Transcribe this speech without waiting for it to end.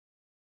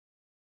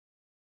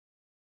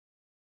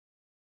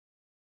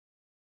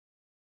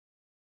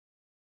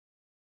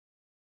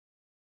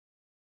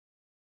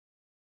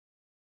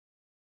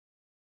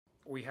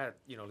we had,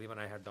 Liam and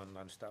I had done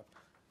nonstop,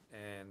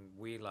 and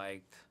we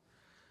liked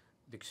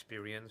the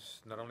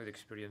experience, not only the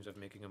experience of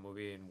making a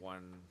movie in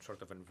one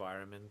sort of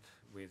environment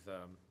with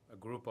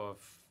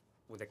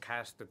with a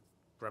cast that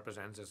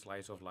represents a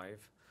slice of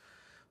life,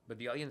 but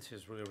the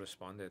audiences really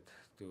responded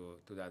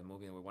to that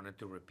movie, and we wanted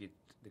to repeat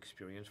the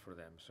experience for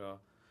them. So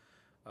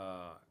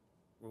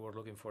we were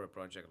looking for a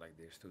project like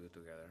this to do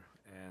together,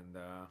 and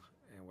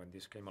when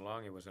this came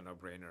along, it was a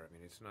no-brainer. I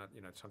mean, it's not,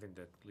 it's something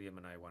that Liam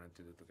and I wanted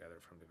to do together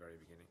from the very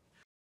beginning.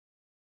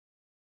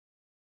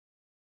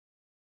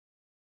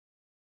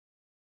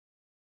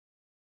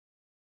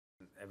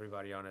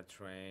 Everybody on a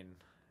train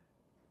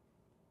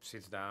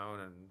sits down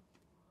and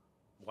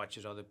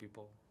watches other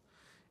people,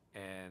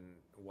 and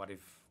what if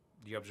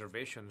the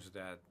observations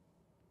that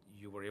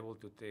you were able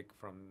to take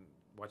from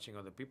watching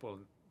other people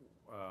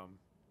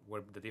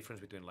were the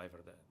difference between life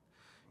or death,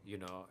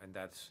 and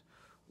that's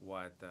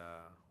what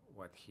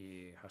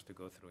he has to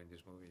go through in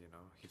this movie.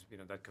 He's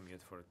been on that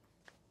commute for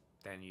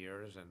 10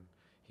 years, and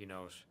he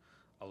knows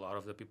a lot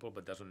of the people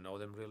but doesn't know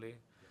them really,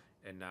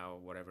 and now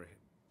whatever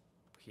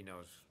he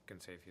knows can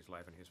save his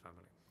life and his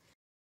family.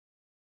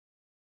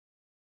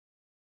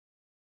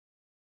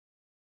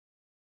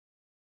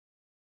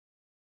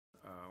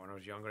 When I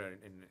was younger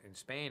in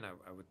Spain,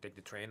 I would take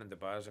the train and the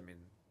bus. I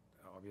mean,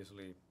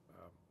 obviously,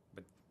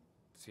 but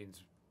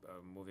since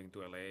moving to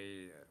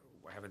LA,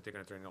 I haven't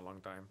taken a train in a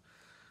long time.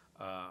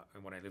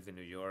 And when I lived in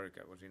New York,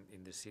 I was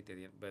in the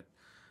city.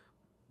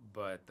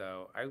 But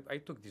I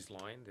took this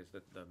line,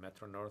 the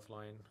Metro North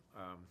line,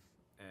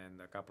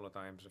 and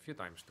a few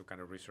times to kind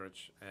of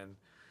research. And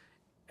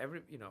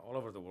all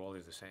over the world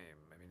is the same.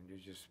 I mean,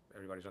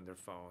 everybody's on their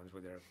phones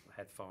with their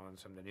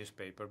headphones and the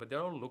newspaper, but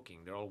they're all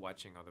looking, they're all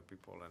watching other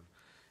people,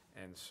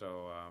 and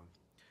so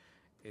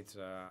I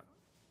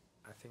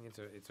think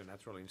it's a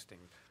natural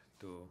instinct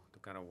to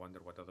kind of wonder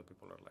what other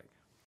people are like.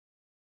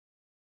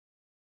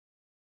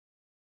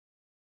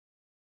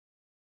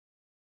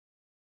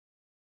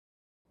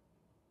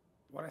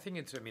 Well, I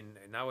think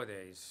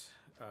nowadays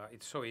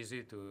it's so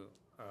easy to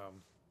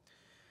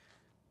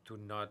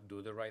not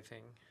do the right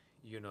thing.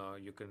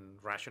 You can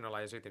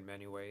rationalize it in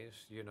many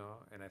ways,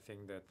 and I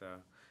think that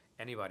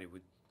anybody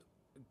would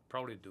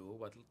probably do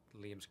what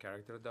Liam's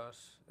character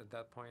does at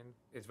that point.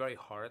 It's very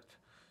hard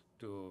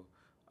to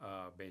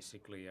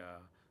basically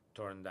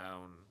turn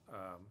down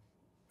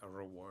a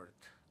reward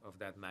of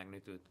that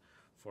magnitude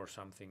for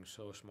something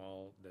so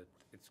small that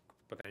it's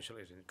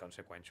potentially is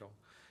inconsequential,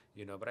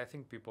 but I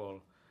think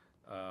people,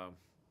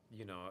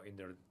 in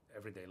their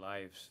everyday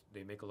lives,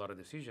 they make a lot of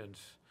decisions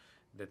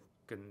that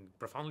can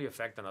profoundly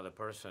affect another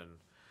person,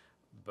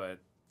 but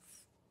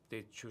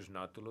they choose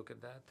not to look at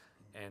that.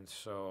 And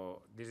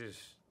so this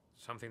is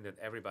something that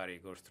everybody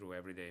goes through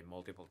every day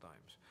multiple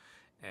times.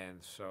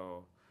 And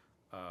so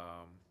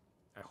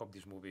I hope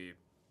this movie,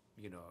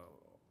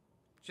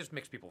 just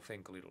makes people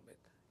think a little bit,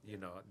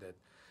 that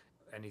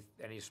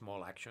any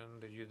small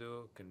action that you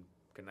do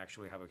can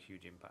actually have a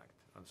huge impact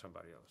on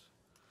somebody else.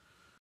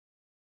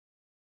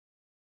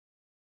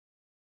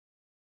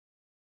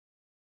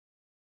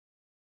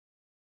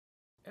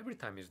 Every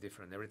time is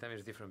different. Every time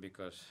is different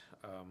because,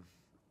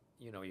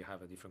 you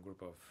have a different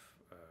group of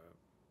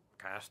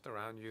cast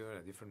around you in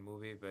a different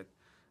movie. But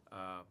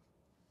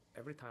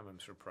every time I'm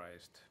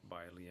surprised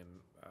by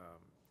Liam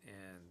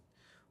and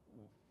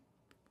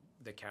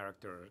the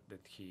character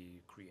that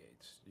he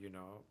creates.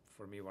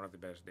 For me, one of the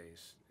best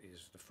days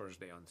is the first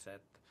day on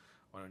set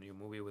on a new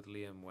movie with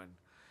Liam when,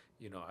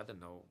 I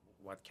don't know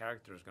what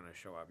character is going to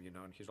show up,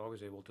 and he's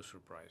always able to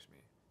surprise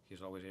me.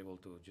 He's always able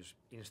to just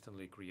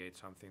instantly create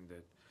something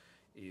that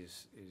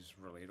is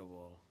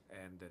relatable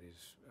and that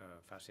is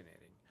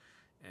fascinating.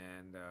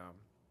 And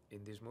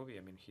in this movie,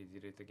 he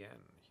did it again.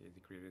 He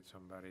created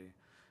somebody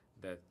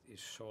that is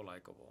so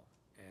likable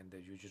and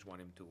that you just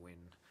want him to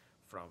win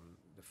from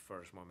the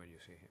first moment you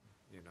see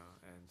him,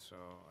 And so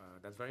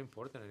that's very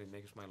important, and it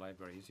makes my life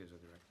very easy as a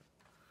director.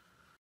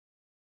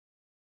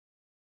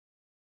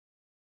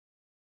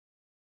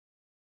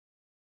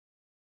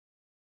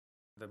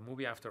 The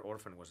movie after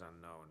Orphan was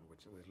unknown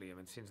with Liam,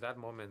 and since that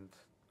moment,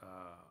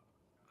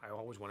 I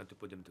always wanted to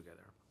put them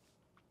together.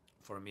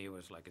 For me, it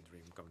was like a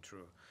dream come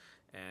true.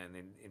 And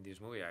in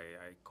this movie,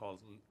 I called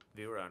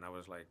Vera and I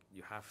was like,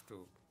 you have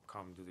to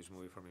come do this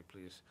movie for me,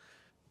 please,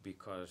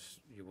 because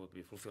you will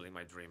be fulfilling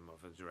my dream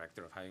of a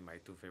director, of having my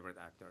two favorite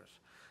actors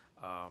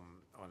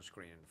on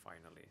screen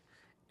finally.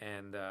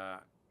 And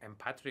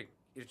Patrick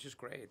is just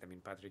great.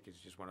 Patrick is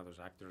just one of those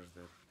actors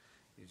that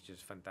is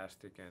just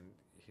fantastic, and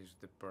he's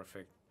the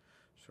perfect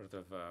sort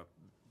of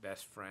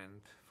best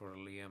friend for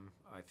Liam.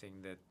 I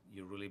think that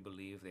you really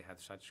believe they had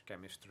such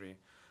chemistry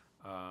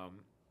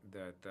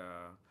that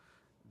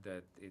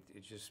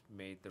it just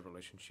made the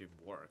relationship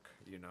work,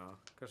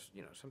 because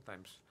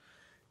sometimes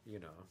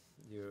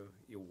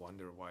you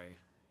wonder why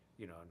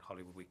in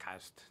Hollywood we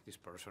cast this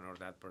person or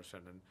that person,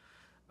 and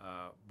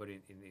but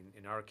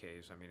in our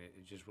case,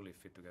 it just really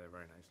fit together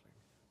very nicely.